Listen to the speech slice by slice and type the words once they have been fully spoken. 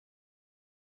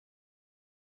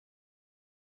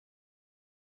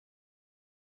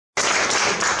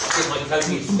hope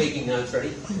your speaking notes ready.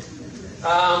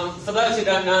 For those who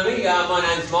don't know me, my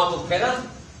name's Michael Petter.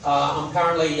 I'm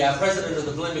currently President of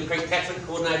the Bulimba Creek Catchment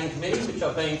Coordinating Committee, which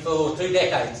I've been for 2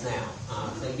 decades now.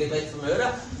 So you get that from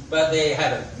murder, but there you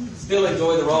have it. Still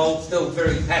enjoy the role, still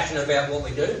very passionate about what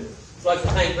we do. I'd like to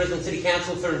thank Brisbane City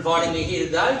Council for inviting me here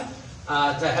today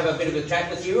to have a bit of a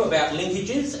chat with you about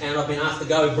linkages, and I've been asked to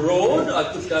go broad.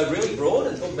 I could go really broad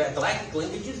and talk about galactic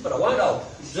linkages, but I won't. I'll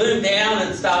zoom down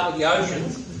and start with the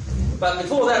oceans. But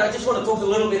before that, I just want to talk a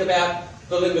little bit about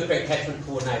the Bulimba Creek Catchment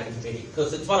Coordinating Committee,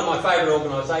 because it's one of my favourite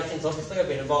organisations. Obviously, I've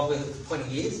been involved with it for 20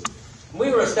 years.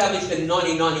 We were established in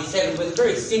 1997 with a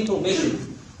very simple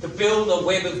mission to build a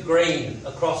web of green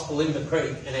across Bulimba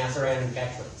Creek and our surrounding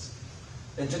catchments.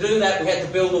 And to do that, we had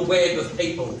to build a web of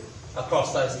people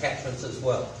across those catchments as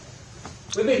well.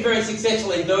 We've been very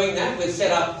successful in doing that. We've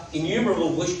set up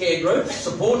innumerable bush care groups,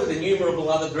 supported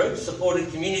innumerable other groups, supported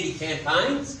community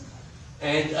campaigns,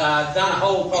 and done a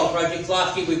whole pile of projects.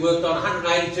 Last year we worked on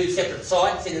 182 separate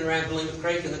sites in and around Bulimba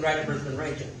Creek in the Greater Brisbane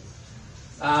region.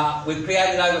 We've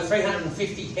created over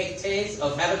 350 hectares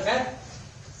of habitat.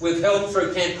 We've helped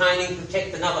through campaigning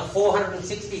protect another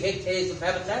 460 hectares of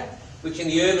habitat, which in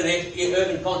the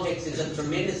urban context is a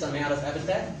tremendous amount of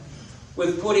habitat.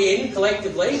 We've put in,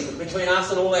 collectively, between us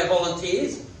and all our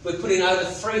volunteers, we've put in over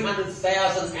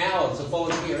 300,000 hours of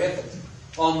volunteer effort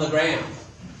on the ground.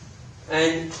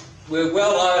 And we're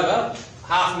well over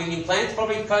 500,000 plants,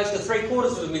 probably close to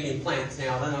 750,000 plants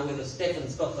now. I don't know whether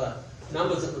Stefan's got the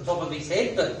numbers at the top of his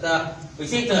head, but we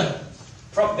seem to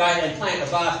propagate and plant a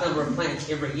vast number of plants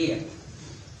every year.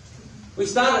 We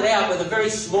started out with a very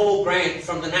small grant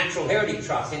from the Natural Heritage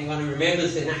Trust. Anyone who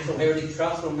remembers the Natural Heritage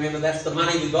Trust will remember that's the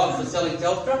money we got for selling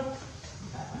Telstra.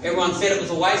 Everyone said it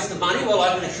was a waste of money. Well,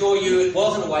 I can assure you it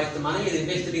wasn't a waste of money. It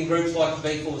invested in groups like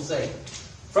B4C.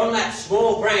 From that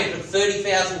small grant of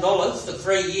 $30,000 for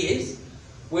 3 years,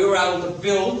 we were able to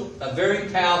build a very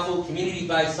powerful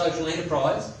community-based social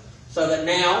enterprise so that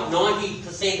now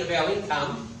 90% of our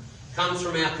income comes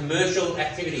from our commercial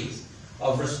activities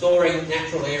of restoring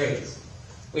natural areas.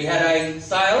 We had a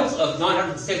sales of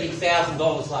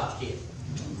 $970,000 last year.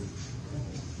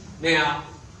 Now,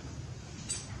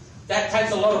 that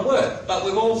takes a lot of work, but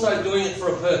we're also doing it for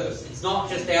a purpose. It's not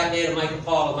just out there to make a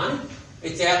pile of money.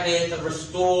 It's out there to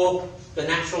restore the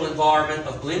natural environment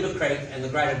of Bulimba Creek and the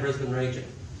Greater Brisbane region.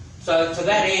 So to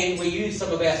that end, we use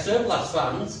some of our surplus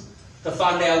funds to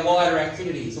fund our wider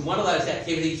activities. And one of those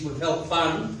activities we've helped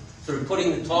fund through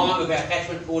putting the time of our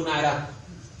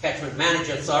catchment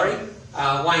manager,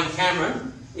 Wayne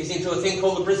Cameron, is into a thing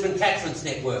called the Brisbane Catchments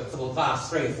Network for the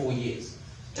past 3 or 4 years.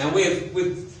 And we've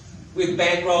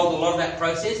bankrolled a lot of that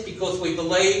process because we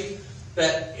believe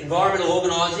that environmental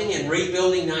organising and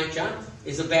rebuilding nature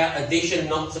is about addition,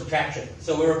 not subtraction.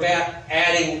 So we're about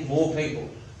adding more people.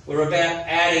 We're about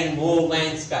adding more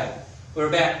landscape. We're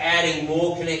about adding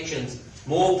more connections,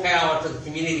 more power to the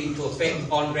community to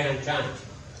affect on-ground change.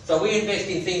 So we invest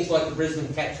in things like the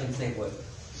Brisbane Catchments Network.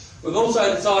 We've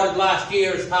also decided last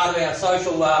year, as part of our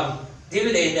social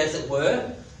dividend, as it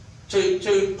were,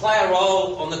 to play a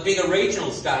role on the bigger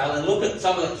regional scale and look at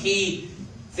some of the key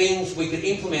things we could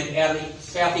implement out of the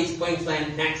South East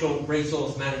Queensland Natural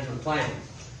Resource Management Plan,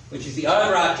 which is the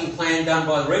overarching plan done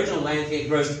by the Regional Landcare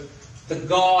Group to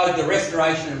guide the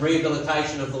restoration and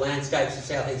rehabilitation of the landscapes of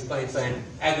South East Queensland,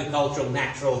 agricultural,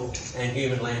 natural and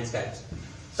human landscapes.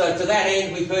 So to that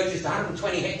end, we purchased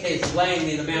 120 hectares of land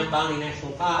near the Mount Barney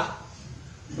National Park,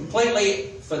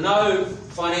 completely for no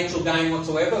financial gain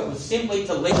whatsoever. It was simply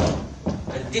to link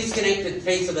a disconnected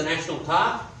piece of the national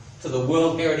park to the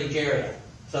World Heritage Area.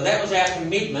 So that was our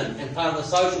commitment and part of the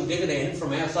social dividend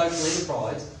from our social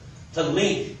enterprise to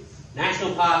link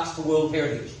national parks to World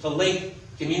Heritage, to link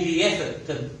community effort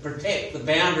to protect the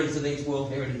boundaries of these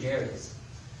World Heritage areas.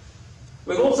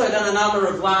 We've also done a number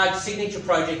of large signature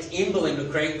projects in Bulimba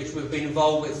Creek which we've been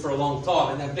involved with for a long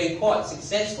time, and they've been quite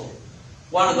successful.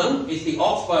 One of them is the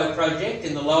Oxbow project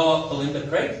in the lower Bulimba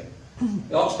Creek.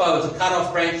 The Oxbow is a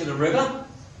cut-off branch of the river.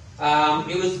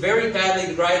 It was very badly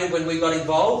degraded when we got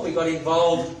involved. We got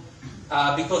involved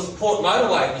because Port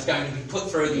Motorway was going to be put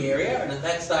through the area, and at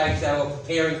that stage they were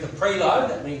preparing to preload.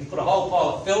 That means put a whole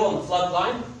pile of fill on the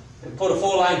floodplain and put a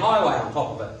 4-lane highway on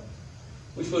top of it,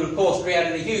 which would of course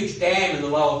created a huge dam in the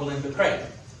lower Bulimba Creek.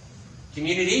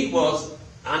 Community was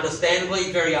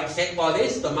understandably very upset by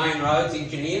this. The main roads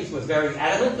engineers were very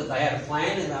adamant that they had a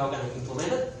plan and they were going to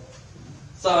implement it.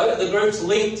 So the groups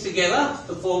linked together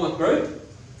to form a group,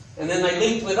 and then they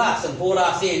linked with us and brought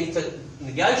us in to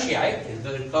negotiate, in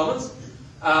inverted commas,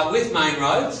 with Main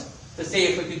Roads to see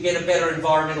if we could get a better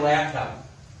environmental outcome.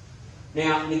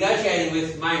 Now, negotiating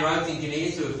with main roads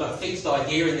engineers who have got a fixed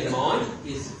idea in their mind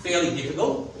is fairly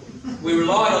difficult. We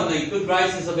relied on the good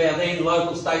graces of our then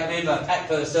local state member, Pat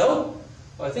Purcell.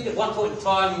 I think at one point in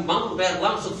time, mumbled about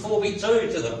lumps of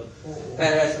 4B2 to them,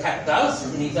 as Pat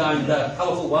does, in his own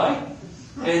colourful way.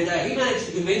 And he managed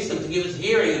to convince them to give us a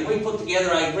hearing, and we put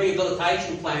together a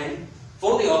rehabilitation plan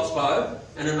for the Oxbow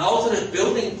and an alternate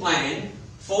building plan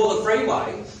for the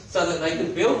freeway so that they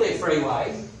could build their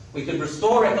freeways, we could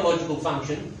restore ecological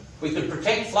function, we could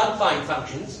protect floodplain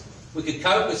functions, we could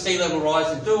cope with sea level rise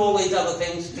and do all these other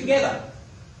things together.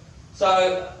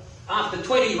 So after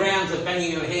 20 rounds of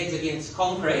banging our heads against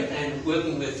concrete and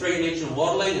working with three-dimensional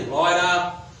modelling and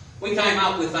LiDAR, we came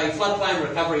up with a floodplain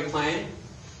recovery plan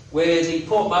where the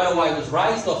port motorway was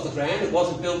raised off the ground. It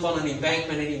wasn't built on an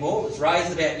embankment anymore. It was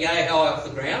raised about yay high off the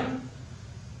ground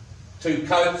to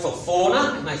cope for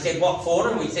fauna. And they said, what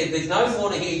fauna? And we said, there's no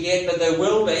fauna here yet, but there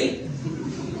will be.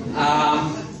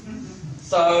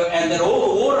 And then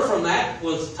all the water from that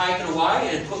was taken away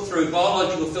and put through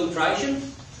biological filtration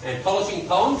and polishing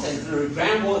ponds and through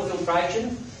groundwater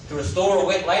filtration to restore a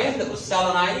wetland that was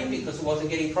salinating because it wasn't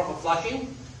getting proper flushing.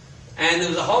 And there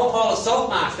was a whole pile of salt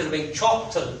marsh that had been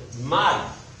chopped to mud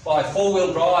by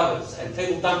four-wheel drivers and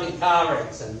people dumping car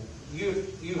wrecks and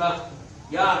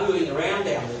yahooing around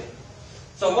down there.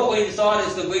 So what we decided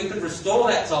is that we could restore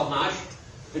that salt marsh,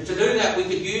 and to do that we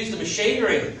could use the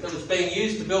machinery that was being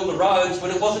used to build the roads when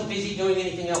it wasn't busy doing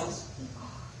anything else.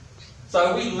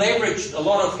 So we leveraged a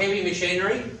lot of heavy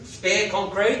machinery, spare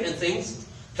concrete and things,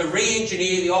 to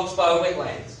re-engineer the Oxbow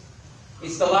wetlands.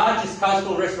 It's the largest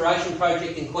coastal restoration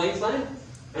project in Queensland,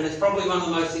 and it's probably one of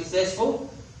the most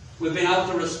successful. We've been able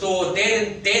to restore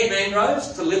dead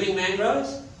mangroves to living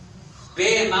mangroves,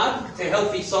 bare mud to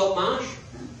healthy salt marsh.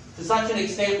 To such an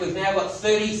extent, we've now got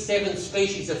 37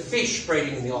 species of fish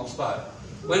breeding in the Oxbow.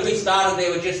 When we started,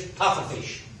 there were just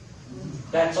pufferfish.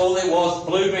 That's all there was,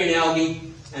 blue-green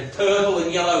algae and purple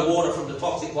and yellow water from the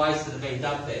toxic waste that had been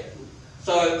dumped there.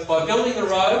 So by building the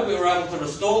road, we were able to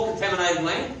restore contaminated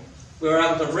land. We were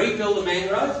able to rebuild the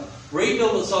mangrove,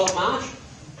 rebuild the salt marsh,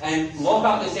 and lock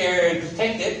up this area and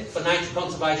protect it for nature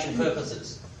conservation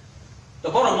purposes. The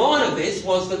bottom line of this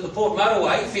was that the port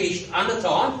motorway finished under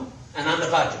time and under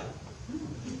budget.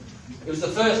 It was the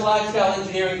first large-scale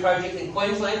engineering project in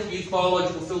Queensland to use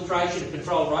biological filtration to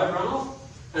control road runoff,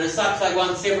 and as such they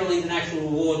won several international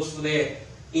awards for their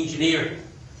engineering.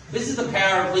 This is the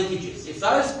power of linkages. If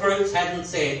those groups hadn't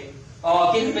said,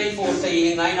 oh, get the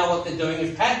B4C in, they know what they're doing.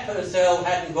 If Pat Purcell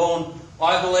hadn't gone,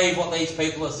 I believe what these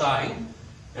people are saying,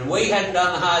 and we hadn't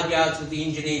done the hard yards with the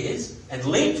engineers and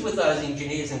linked with those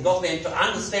engineers and got them to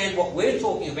understand what we're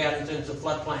talking about in terms of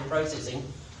floodplain processing,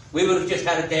 we would have just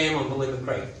had a dam on Bulimba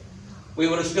Creek. We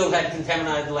would have still had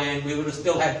contaminated land, we would have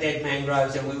still had dead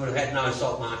mangroves, and we would have had no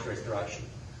salt marsh restoration.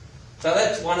 So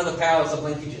that's one of the powers of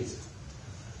linkages.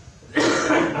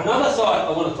 Another site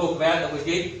I want to talk about that we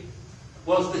did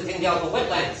was the Tuszynska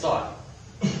wetland site.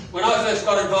 When I first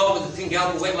got involved with the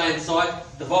Tuszynska wetland site,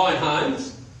 Divine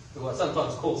Homes, who I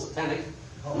sometimes call satanic,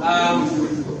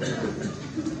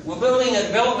 were building a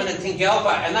development at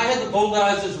Tuszynska, and they had the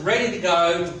bulldozers ready to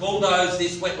go to bulldoze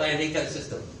this wetland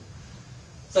ecosystem.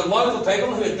 Some local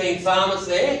people who had been farmers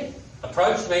there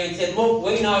approached me and said, look,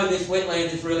 we know this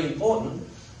wetland is really important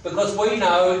because we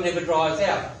know it never dries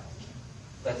out.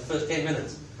 That's the first 10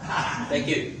 minutes. Thank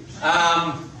you.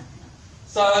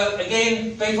 So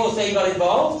again, B4C got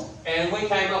involved and we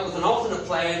came up with an alternate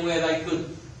plan where they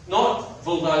could not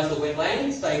bulldoze the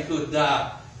wetlands, they could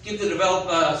give the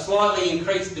developer slightly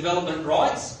increased development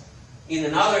rights in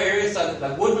another area so that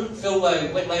they wouldn't fill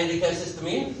the wetland ecosystem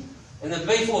in. And the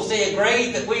B4C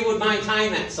agreed that we would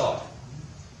maintain that site.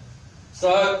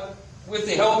 So, with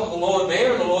the help of the Lord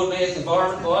Mayor and the Lord Mayor's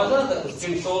Environment Advisor, that was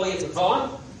Jim Shawley at the time,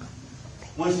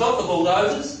 we stopped the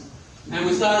bulldozers and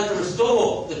we started to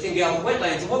restore the Tuszynska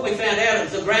wetlands. And what we found out,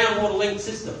 it was a groundwater linked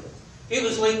system. It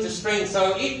was linked to springs,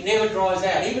 so it never dries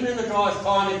out. Even in the driest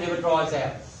time, it never dries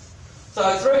out.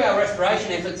 So through our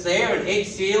restoration efforts there and edge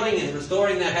sealing and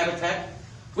restoring that habitat,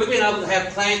 we've been able to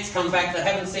have plants come back that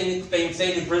haven't been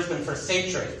seen in Brisbane for a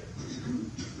century.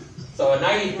 So a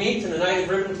native mint and a native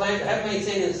ribbon plant that haven't been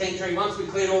seen in a century, once we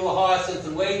cleared all the hyacinths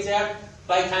and weeds out,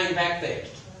 they came back there.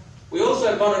 We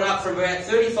also got it up from about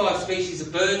 35 species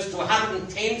of birds to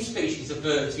 110 species of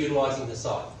birds utilising the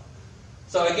site.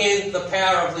 So again, the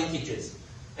power of linkages.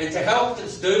 And to help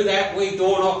us do that, we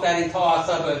door-knocked that entire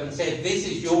suburb and said, this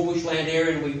is your bushland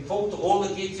area, and we talked to all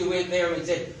the kids who went there and we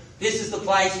said, this is the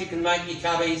place you can make your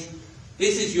cubbies,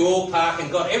 this is your park,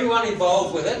 and got everyone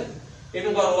involved with it.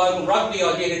 Even got a local rugby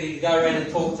identity to go around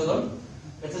and talk to them.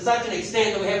 And to such an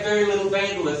extent that we have very little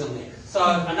vandalism there.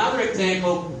 So another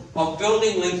example of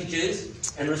building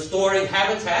linkages and restoring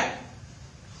habitat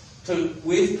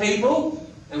with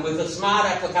people and with a smart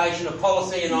application of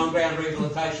policy and on-ground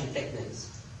rehabilitation techniques.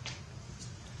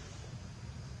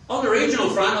 On the regional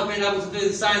front, I've been able to do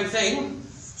the same thing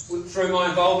through my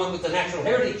involvement with the Natural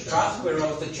Heritage Trust, where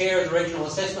I was the chair of the regional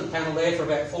assessment panel there for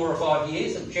about 4 or 5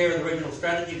 years and chair of the regional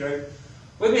strategy group.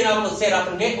 We've been able to set up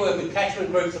a network with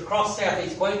catchment groups across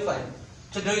southeast Queensland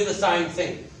to do the same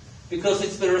thing, because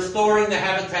it's the restoring the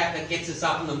habitat that gets us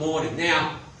up in the morning.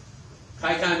 Now,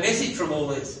 take-home message from all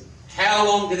this: how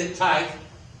long did it take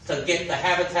to get the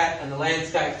habitat and the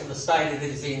landscape to the state it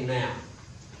is in now?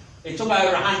 It took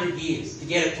over 100 years to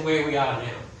get it to where we are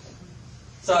now.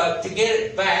 So to get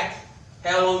it back,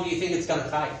 how long do you think it's going to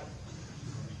take?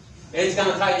 It's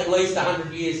going to take at least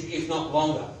 100 years, if not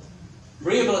longer.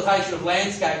 Rehabilitation of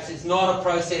landscapes is not a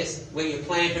process where you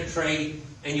plant a tree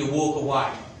and you walk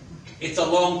away. It's a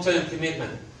long-term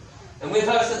commitment. And we've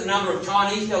hosted a number of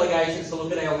Chinese delegations to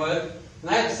look at our work, and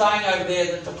they have a saying over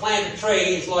there that to plant a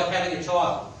tree is like having a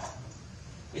child.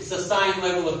 It's the same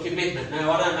level of commitment. Now,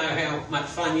 I don't know how much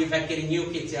fun you've had getting your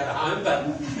kids out of home, but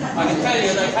I can tell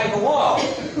you they take a while.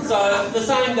 So the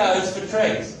same goes for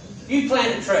trees. You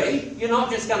plant a tree, you're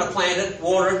not just going to plant it,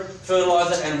 water it,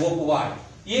 fertilise it and walk away.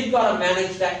 You've got to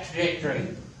manage that trajectory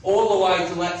all the way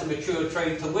till that's a mature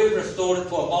tree, till we've restored it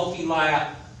to a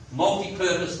multi-layer,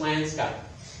 multi-purpose landscape.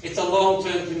 It's a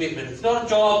long-term commitment. It's not a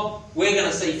job we're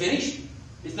going to see finished.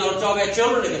 It's not a job our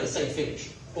children are going to see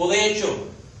finished, or their children.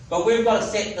 But we've got to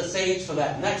set the seeds for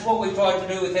that. And that's what we've tried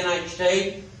to do with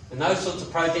NHT and those sorts of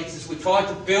projects, is we try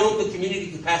to build the community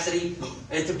capacity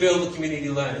and to build the community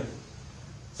learning.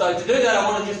 So to do that, I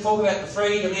want to just talk about the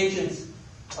 3 dimensions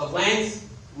of lands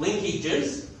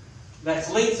linkages.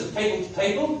 That's links of people to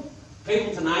people,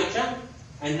 people to nature,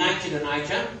 and nature to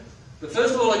nature. But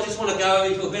first of all, I just want to go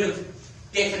into a bit of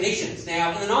definitions.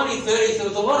 Now, in the 1930s, there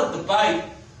was a lot of debate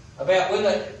about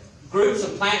whether groups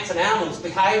of plants and animals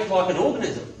behaved like an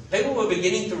organism. People were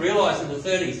beginning to realise in the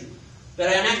 30s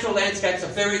that our natural landscapes are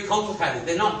very complicated.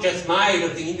 They're not just made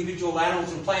of the individual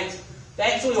animals and plants. They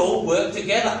actually all work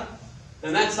together.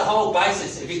 And that's the whole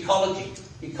basis of ecology.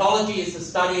 Ecology is the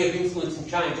study of influence and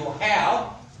change, or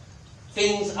how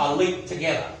things are linked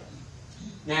together.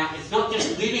 Now, it's not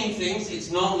just living things,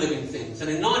 it's non-living things. And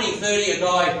in 1930, a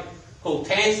guy called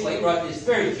Tansley wrote this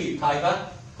very cute paper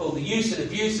called The Use and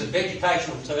Abuse of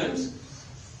Vegetational Terms,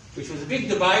 which was a big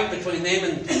debate between them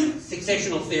and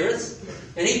successional theorists.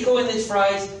 And he coined this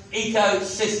phrase,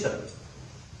 ecosystem.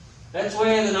 That's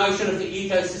where the notion of the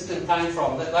ecosystem came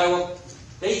from, that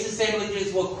these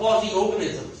assemblages were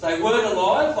quasi-organisms. They weren't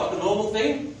alive like a normal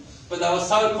thing, but they were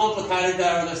so complicated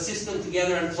they were in a system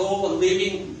together, and it's all the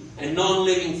living and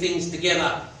non-living things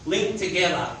together, linked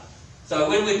together. So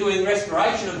when we're doing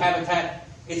restoration of habitat,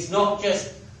 it's not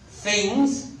just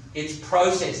things, it's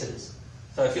processes.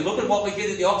 So if you look at what we did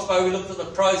at the Oxbow, we looked at the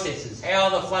processes, how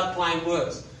the floodplain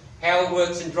works, how it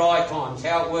works in dry times,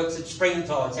 how it works at spring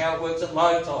tides, how it works at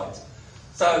low tides.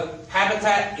 So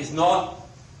habitat is not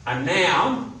a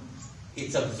noun,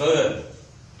 it's a verb.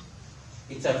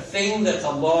 It's a thing that's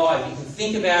alive. You can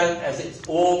think about it as it's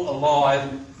all alive,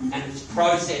 and it's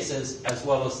processes as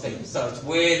well as things. So it's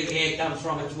where the air comes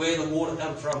from, it's where the water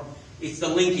comes from, it's the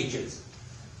linkages.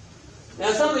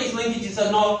 Now, some of these linkages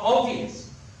are not obvious.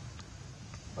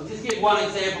 I'll just give one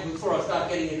example before I start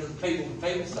getting into the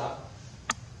people-to-people stuff.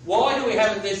 Why do we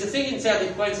have it? There's a thing in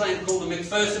southeast Queensland called the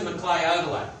McPherson-Macleay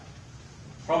overlap.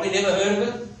 Probably never heard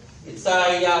of it. It's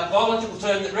a biological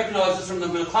term that recognises from the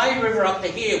Macleay River up to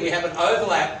here we have an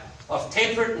overlap of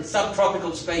temperate and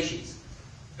subtropical species.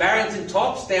 Barrington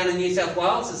Tops down in New South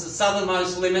Wales is the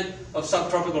southernmost limit of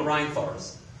subtropical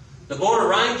rainforests. The Border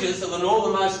Ranges are the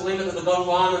northernmost limit of the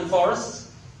Gondwanan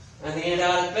forests and the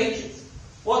Antarctic beaches.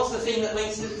 What's the thing that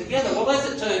links it together? Well,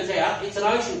 as it turns out, it's an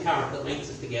ocean current that links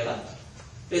it together.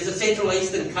 There's a central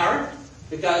eastern current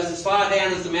that goes as far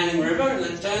down as the Manning River, and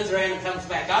then turns around and comes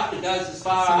back up and goes as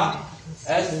far up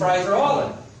as Fraser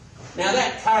Island. Now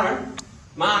that current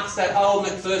marks that whole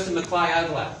McPherson-Macleay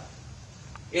overlap.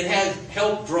 It has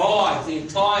helped drive the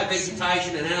entire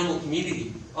vegetation and animal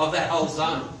community of that whole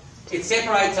zone. It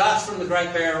separates us from the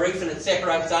Great Barrier Reef, and it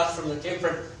separates us from the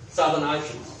temperate southern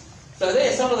oceans. So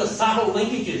there's some of the subtle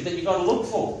linkages that you've got to look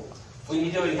for when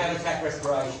you're doing habitat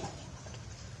restoration.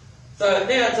 So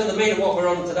now to the meat of what we're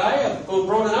on today, I've gone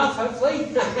broad enough,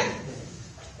 hopefully,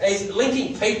 is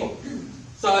linking people.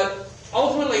 So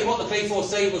ultimately what the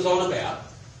P4C was on about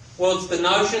was the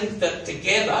notion that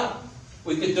together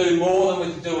we could do more than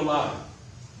we could do alone.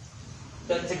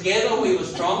 That together we were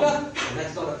stronger, and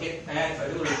that's not a ad for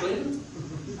Hillary Clinton,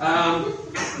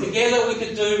 Together we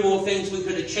could do more things, we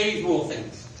could achieve more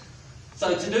things.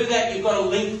 So to do that, you've got to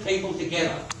link people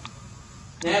together.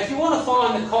 Now, if you want to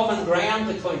find the common ground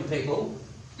between people,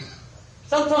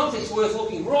 sometimes it's worth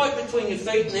looking right between your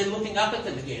feet and then looking up at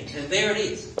them again. And there it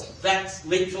is. That's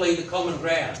literally the common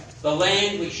ground. The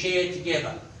land we share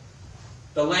together.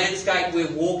 The landscape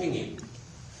we're walking in.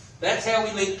 That's how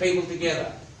we link people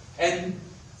together. And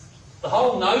the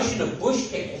whole notion of bush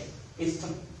care is to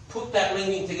put that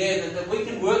linking together, that we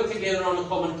can work together on a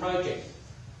common project.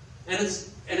 And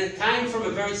it came from a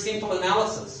very simple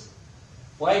analysis.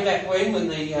 Way back when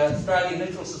the Australian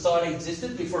Natural Society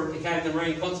existed, before it became the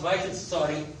Marine Conservation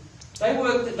Society, they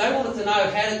wanted to know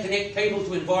how to connect people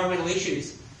to environmental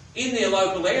issues in their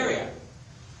local area.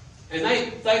 And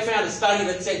they found a study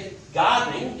that said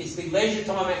gardening is the leisure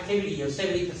time activity of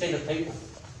 70% of people.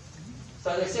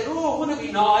 So they said, oh, wouldn't it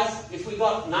be nice if we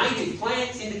got native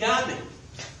plants into gardening?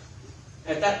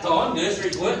 At that time,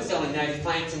 nurseries weren't selling native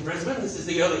plants in Brisbane. This is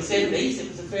the early 70s. It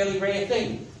was a fairly rare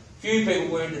thing. Few people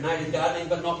were into native gardening,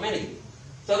 but not many.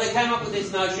 So they came up with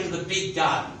this notion of the big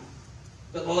garden.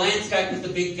 That the landscape was the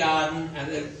big garden,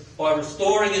 and that by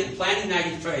restoring it and planting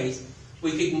native trees,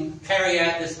 we can carry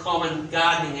out this common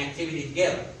gardening activity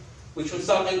together, which was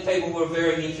something people were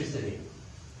very interested in.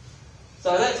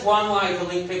 So that's one way to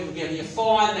link people together. You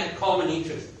find that common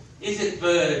interest. Is it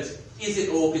birds? Is it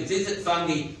orchids? Is it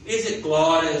fungi? Is it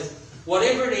gliders?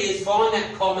 Whatever it is, find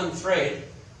that common thread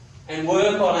and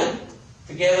work on it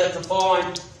together to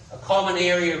find a common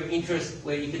area of interest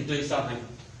where you can do something.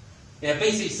 Now,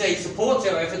 BCC supports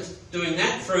our efforts doing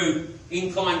that through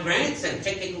in-kind grants and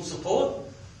technical support,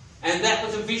 and that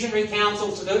was a visionary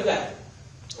council to do that.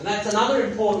 And that's another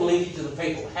important linkage to the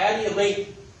people. How do you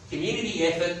link community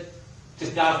effort to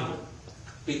government?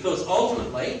 Because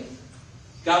ultimately,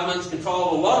 governments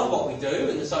control a lot of what we do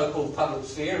in the so-called public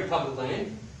sphere and public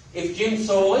land. If Jim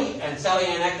Sawley and Sally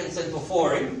Ann Atkinson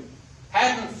before him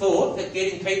hadn't thought that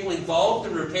getting people involved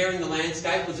in repairing the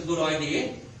landscape was a good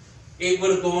idea, it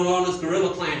would have gone on as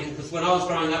guerrilla planting. Because when I was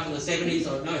growing up in the 70s,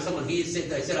 I know someone here said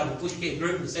they set up a bush care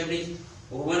group in the 70s.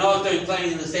 Well, when I was doing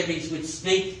planting in the 70s, we'd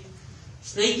sneak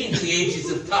into the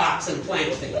edges of parks and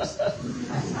plant things.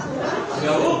 You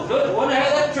go, oh, good, I wonder how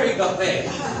that tree got there.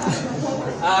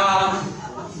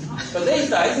 But these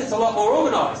days, it's a lot more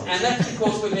organised, and that's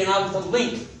because we've been able to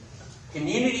link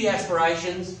community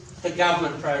aspirations to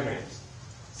government programs.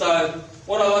 So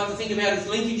what I like to think about is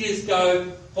linkages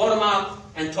go bottom up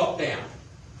and top down.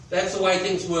 That's the way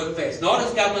things work best. Not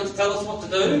if governments tell us what to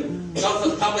do, not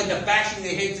if the public are bashing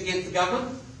their heads against the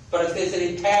government, but if there's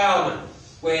an empowerment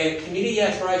where community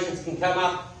aspirations can come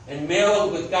up and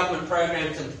meld with government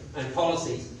programs and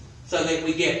policies so that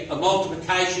we get a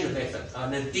multiplication of effort,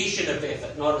 an addition of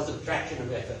effort, not a subtraction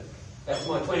of effort. That's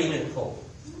my 20-minute call.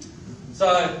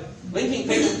 So, linking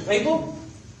people to people,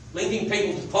 linking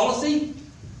people to policy,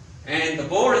 and the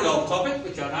boring old topic,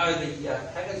 which I know the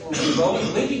hackers will be involved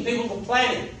in, linking people to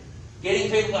planning, getting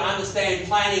people to understand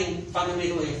planning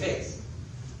fundamentally affects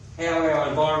how our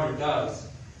environment goes.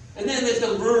 And then there's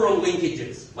the rural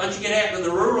linkages. Once you get out into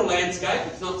the rural landscape,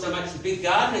 it's not so much the big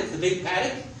garden, it's the big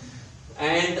paddock.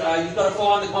 And you've got to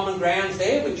find the common grounds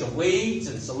there, which are weeds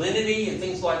and salinity and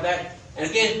things like that. And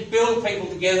again, build people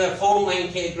together, form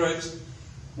land care groups,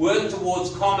 work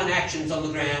towards common actions on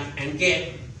the ground and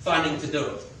get funding to do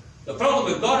it. The problem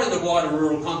we've got in the wider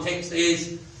rural context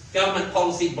is government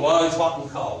policy blows hot and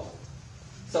cold.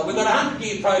 So we've got a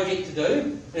 100-year project to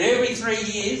do, and every 3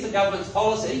 years the government's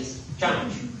policies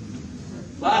change.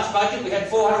 Last budget we had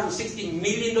 $460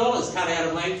 million cut out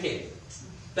of land care.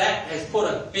 That has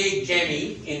put a big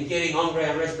jammy in getting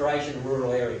on-ground restoration in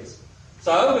rural areas.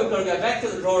 So we've got to go back to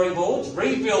the drawing boards,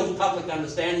 rebuild public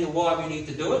understanding of why we need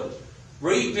to do it,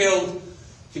 rebuild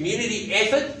community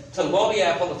effort to lobby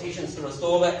our politicians to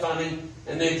restore that funding,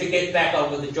 and then to get back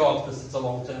on with the job because it's a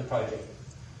long-term project.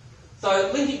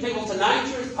 So linking people to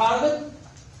nature is part of it,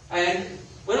 and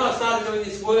when I started doing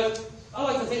this work, I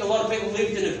like to think a lot of people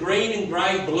lived in a green and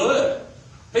grey blur.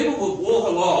 People would walk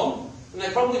along and they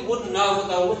probably wouldn't know what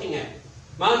they were looking at.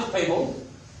 Most people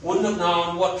wouldn't have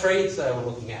known what trees they were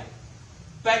looking at.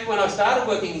 Back when I started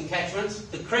working in catchments,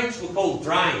 the creeks were called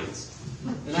drains,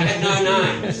 and they had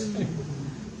no names.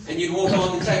 And you'd walk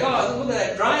along and say, oh, look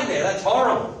at that drain there, that's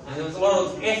horrible. And there was a lot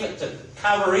of effort to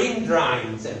cover in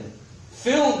drains and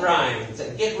fill drains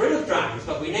and get rid of drains.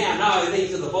 But we now know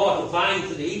these are the vital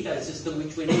veins of the ecosystem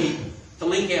which we need to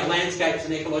link our landscapes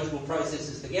and ecological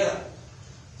processes together.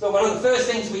 So one of the first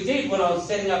things we did when I was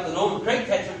setting up the Norman Creek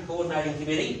Catchment Coordinating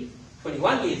Committee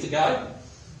 21 years ago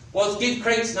was give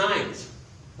creeks names.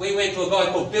 We went to a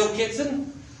guy called Bill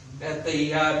Kitson, at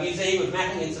the Museum of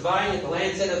Mapping and Surveying at the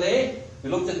Land Centre there. We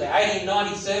looked at the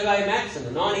 1890 survey maps and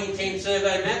the 1910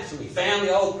 survey maps, and we found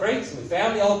the old creeks and we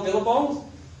found the old billabongs.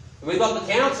 And we got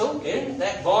the council, again,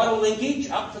 that vital linkage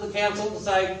up to the council to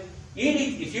say,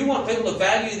 if you want people to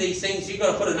value these things, you've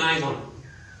got to put a name on them.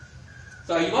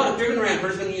 So you might have driven around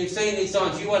Brisbane and you've seen these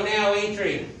signs. You are now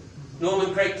entering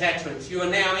Norman Creek catchments. You are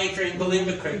now entering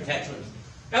Bulimba Creek catchments.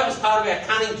 That was part of our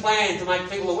cunning plan to make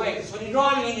people aware. Because when you're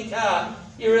driving in your car,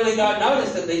 you really don't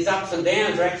notice that these ups and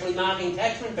downs are actually marking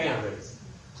catchment boundaries.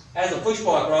 As a push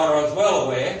bike rider, I was well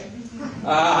aware,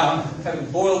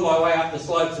 having boiled my way up the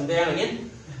slopes and down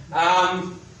again.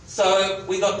 So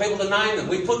we got people to name them.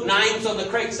 We put names on the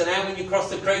creeks, so now when you cross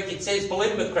the creek, it says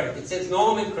Bulimba Creek, it says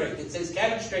Norman Creek, it says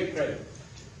Cabot Street Creek, it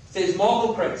says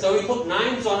Moggle Creek. So we put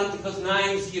names on it because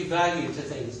names give value to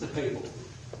things, to people.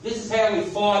 This is how we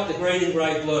fight the green and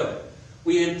grey blur.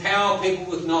 We empower people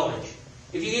with knowledge.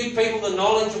 If you give people the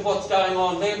knowledge of what's going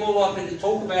on, they're more likely to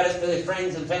talk about it to their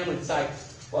friends and family and say,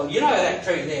 well, you know that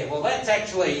tree there, well that's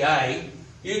actually a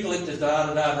eucalyptus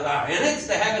da-da-da-da-da, and it's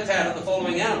the habitat of the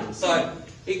following animals. So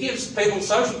it gives people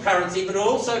social currency, but it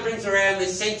also brings around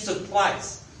this sense of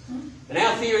place. And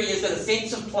our theory is that a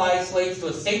sense of place leads to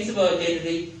a sense of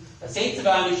identity, a sense of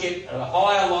ownership, and a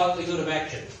higher likelihood of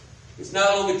action. It's no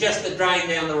longer just a drain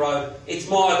down the road, it's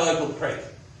my local creek.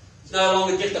 It's no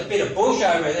longer just a bit of bush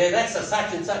over there, that's a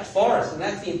such and such forest, and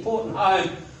that's the important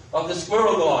home of the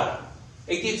squirrel glider.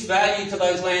 It gives value to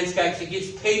those landscapes, it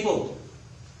gives people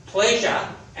pleasure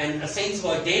and a sense of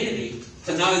identity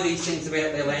to know these things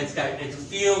about their landscape and to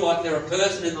feel like they're a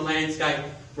person in the landscape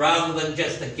rather than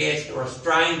just a guest or a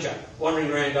stranger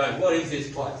wandering around going, what is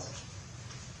this place?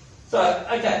 So,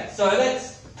 okay, so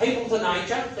that's people to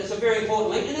nature. That's a very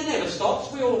important link, and it never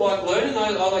stops. We all like learning. I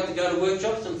like to go to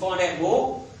workshops and find out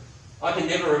more. I can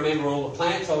never remember all the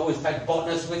plants. I always take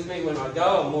botanists with me when I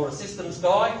go. I'm more a systems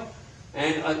guy,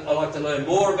 and I like to learn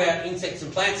more about insects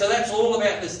and plants. So that's all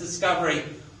about this discovery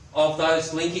of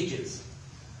those linkages.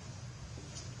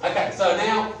 Okay, so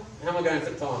now, how am I going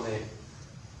for time there?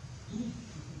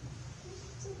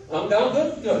 I'm going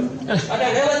good? Good.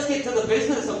 Okay, now let's get to the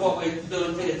business of what we're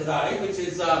doing here today, which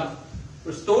is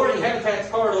restoring habitats,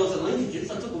 corridors and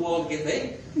linkages. I took a while to get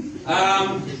there.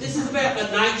 This is about the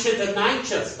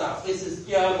nature stuff. This is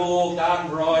more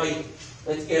garden variety.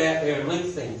 Let's get out there and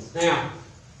link things. Now,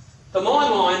 to my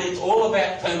mind, it's all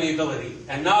about permeability.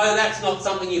 And no, that's not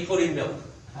something you put in milk.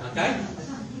 Okay?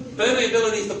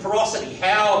 Permeability is the porosity,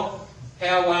 how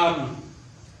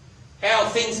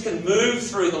things can move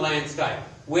through the landscape,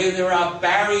 where there are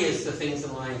barriers to things in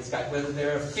the landscape, whether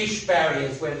there are fish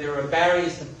barriers, whether there are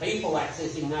barriers to people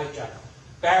accessing nature,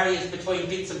 barriers between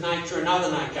bits of nature and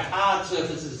other nature, hard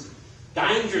surfaces,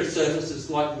 dangerous surfaces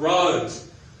like roads.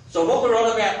 So what we're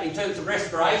on about in terms of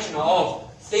restoration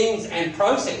of things and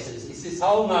processes is this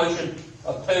whole notion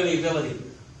of permeability.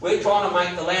 We're trying to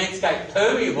make the landscape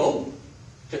permeable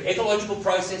to ecological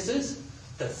processes,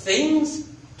 to things,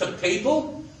 to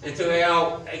people, and to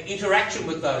our interaction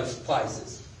with those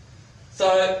places.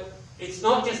 So it's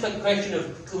not just a question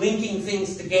of linking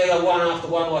things together one after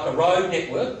one like a road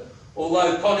network,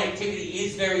 although connectivity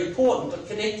is very important, but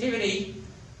connectivity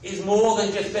is more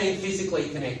than just being physically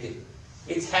connected.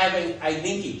 It's having a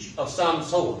linkage of some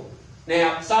sort.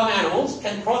 Now, some animals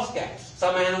can cross gaps.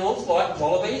 Some animals, like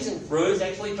wallabies and roos,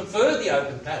 actually prefer the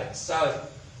open paddocks. So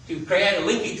to create a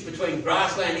linkage between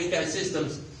grassland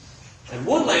ecosystems and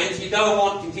woodlands, you don't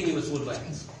want continuous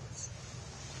woodlands.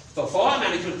 For fire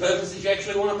management purposes, you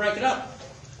actually want to break it up.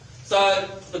 So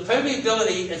the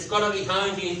permeability has got to be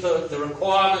honed into the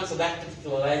requirements of that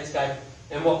particular landscape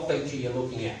and what feature you're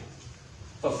looking at.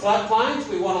 For floodplains,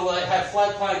 we want to have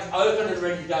floodplains open and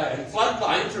ready to go. And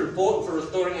floodplains are important for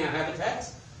restoring our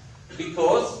habitats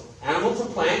because animals and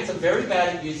plants are very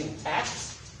bad at using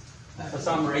taps for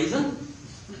some reason.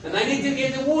 And they need to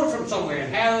get their water from somewhere.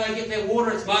 And how do they get their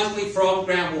water? It's mostly from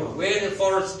groundwater. Where do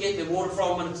forests get their water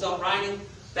from when it's not raining?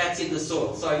 That's in the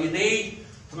soil. So you need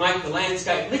to make the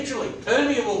landscape literally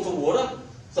permeable to water,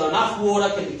 so enough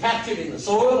water can be captured in the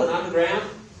soil and underground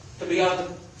to be able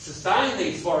to sustain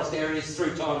these forest areas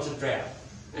through times of drought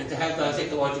and to have those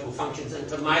ecological functions and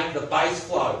to make the base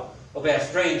flow of our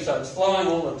streams so it's flowing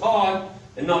all the time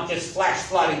and not just flash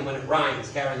flooding when it rains,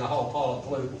 carrying a whole pile of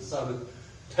pollutants. So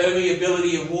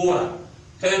permeability of water,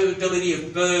 permeability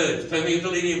of birds,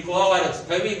 permeability of gliders,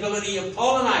 permeability of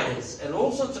pollinators, and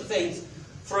all sorts of things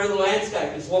through the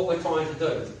landscape is what we're trying to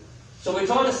do. So we're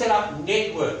trying to set up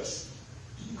networks.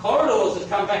 Corridors have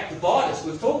come back to bite us.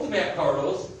 We've talked about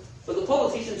corridors, but the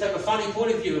politicians have a funny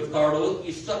point of view of corridors.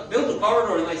 You build a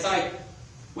corridor and they say,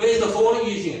 Where's the fauna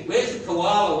using it? Where's the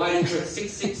koala waiting for a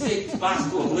 666 bus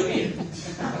to Oblivion?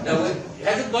 Now,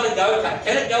 has it got a go-kart?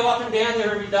 Can it go up and down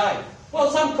there every day?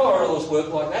 Well, some corridors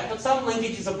work like that, but some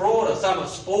linkages are broader. Some are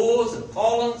spores and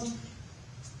pollens,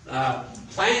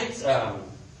 plants,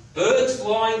 birds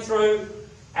flying through,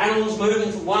 animals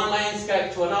moving from one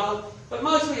landscape to another. But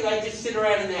mostly they just sit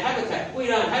around in their habitat. We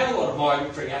don't have a lot of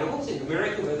migratory animals in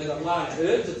America where they've got large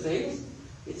herds of things.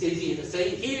 It's easier to see.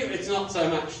 Here it's not so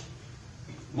much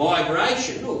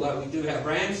migration, although we do have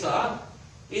Ramsar.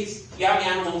 It's young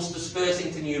animals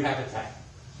dispersing to new habitat.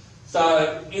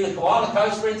 So in the Koala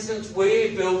Coast, for instance,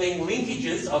 we're building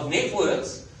linkages of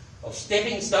networks of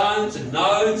stepping stones and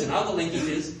nodes and other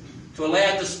linkages to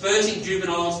allow dispersing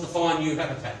juveniles to find new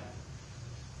habitat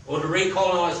or to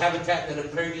recolonise habitat that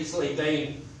had previously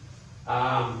been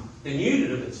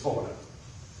denuded of its fauna.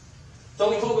 So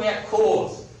we talk about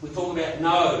cores, we talk about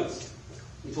nodes,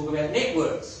 we talk about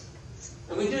networks,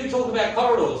 and we do talk about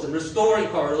corridors and restoring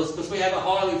corridors because we have a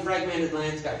highly fragmented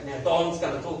landscape. Now Don's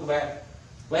going to talk about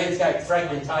landscape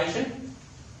fragmentation,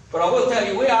 but I will tell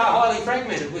you we are highly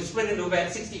fragmented. We're split into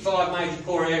about 65 major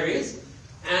core areas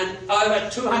and over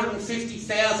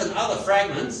 250,000 other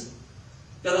fragments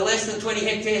that are less than 20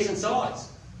 hectares in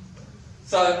size.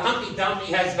 So Humpty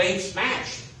Dumpty has been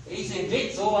smashed. He's in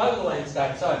bits all over the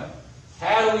landscape. So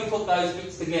how do we put those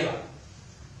bits together?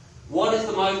 What is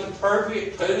the most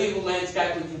appropriate permeable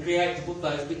landscape we can create to put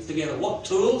those bits together? What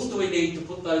tools do we need to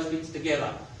put those bits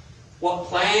together? What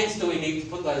plans do we need to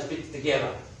put those bits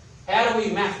together? How do we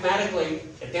mathematically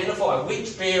identify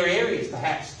which bare areas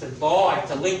perhaps to buy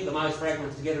to link the most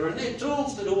fragments together? And there are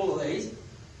tools to do all of these.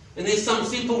 And there's some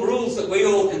simple rules that we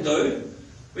all can do,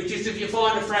 which is if you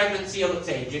find a fragment, seal its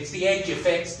edge. It's the edge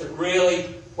effects that really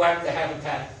whack the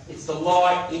habitat. It's the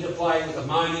light interplay with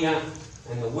ammonia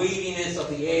and the weediness of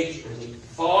the edge and the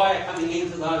fire coming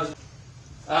into those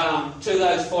to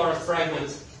those forest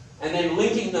fragments, and then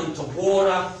linking them to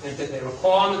water and to their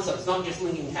requirements. So it's not just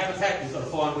linking habitat, you've got to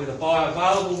find where the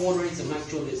bioavailable water is and make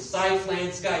sure there's safe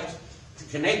landscapes to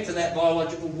connect to that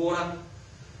biological water.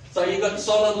 So you've got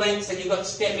solid links and you've got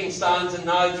stepping stones and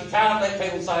nodes. You can't let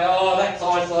people say, oh, that's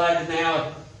isolated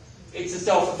now, it's a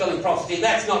self-fulfilling prophecy,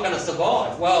 that's not going to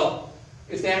survive. Well,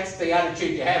 if that's the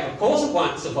attitude you have, of course it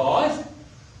won't survive.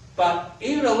 But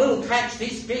even a little patch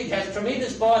this big has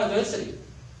tremendous biodiversity,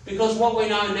 because what we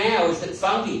know now is that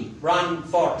fungi run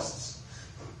forests.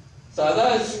 So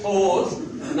those spores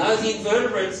and those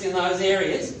invertebrates in those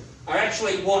areas are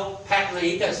actually what pattern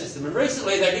the ecosystem. And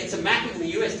recently they did some mapping in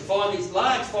the US to find these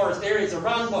large forest areas are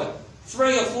run by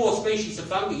 3 or 4 species of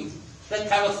fungi that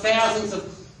cover thousands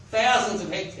of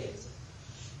hectares,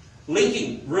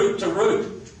 linking root to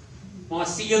root,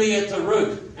 mycelia to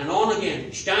root, and on again,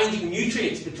 exchanging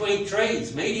nutrients between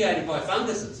trees mediated by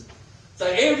funguses. So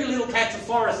every little patch of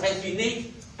forest has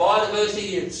unique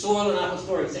biodiversity and soil and upper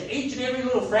story. So each and every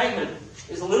little fragment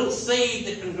is a little seed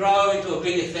that can grow into a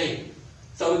bigger thing.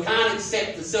 So we can't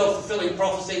accept the self-fulfilling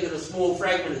prophecy that a small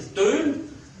fragment is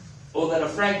doomed, or that a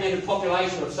fragmented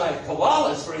population of, say,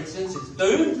 koalas, for instance, is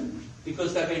doomed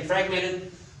because they've been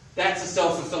fragmented. That's a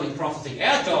self-fulfilling prophecy.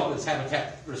 Our job as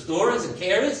habitat restorers and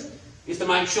carers is to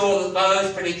make sure that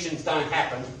those predictions don't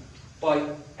happen by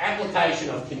application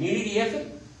of community effort,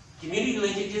 community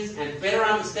linkages, and better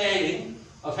understanding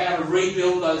of how to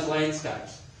rebuild those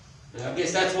landscapes. Now, I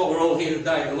guess that's what we're all here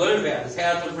today to learn about, is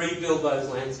how to rebuild those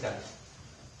landscapes.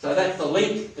 So that's the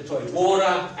link between water,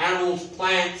 animals,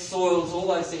 plants, soils, all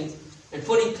those things, and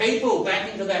putting people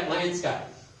back into that landscape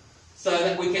so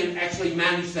that we can actually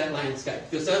manage that landscape.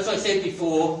 Because as I said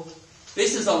before,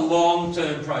 this is a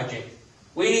long-term project.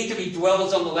 We need to be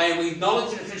dwellers on the land. We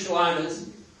acknowledge the traditional owners,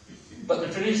 but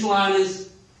the traditional owners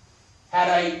had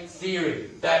a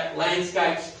theory that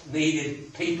landscapes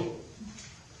needed people.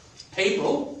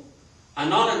 People are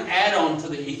not an add-on to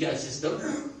the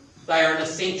ecosystem, they are an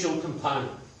essential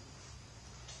component.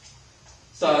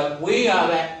 So we are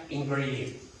that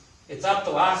ingredient. It's up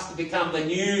to us to become the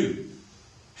new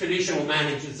traditional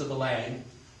managers of the land,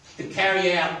 to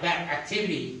carry out that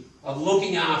activity of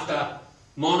looking after,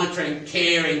 monitoring,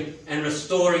 caring and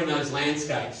restoring those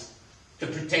landscapes to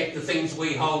protect the things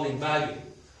we hold in value.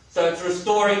 So it's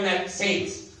restoring that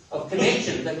sense of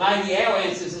connection that maybe our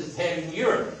ancestors had in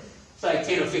Europe, say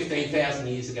 10 or 15,000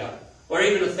 years ago, or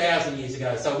even 1,000 years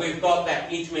ago. So we've got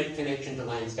that intimate connection to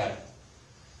landscape.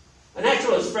 A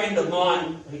naturalist friend of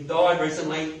mine who died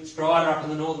recently, Strider up in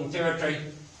the Northern Territory,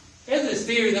 has this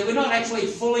theory that we're not actually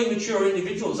fully mature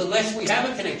individuals unless we have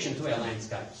a connection to our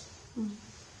landscapes.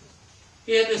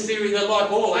 He had this theory that,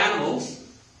 like all animals,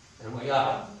 and we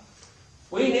are,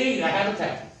 we need a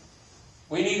habitat.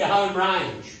 We need a home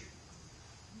range.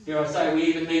 Dare I say, we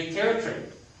even need territory.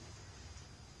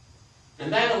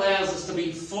 And that allows us to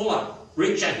be fuller,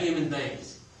 richer human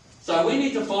beings. So we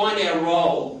need to find our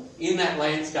role in that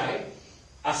landscape,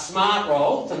 a smart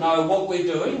role to know what we're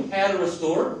doing, how to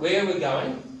restore it, where we're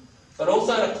going, but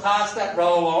also to pass that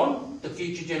role on to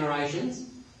future generations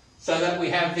so that we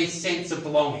have this sense of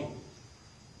belonging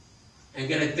and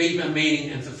get a deeper meaning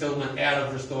and fulfilment out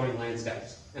of restoring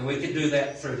landscapes. And we can do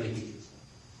that through linkages.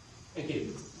 Thank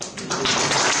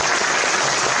you.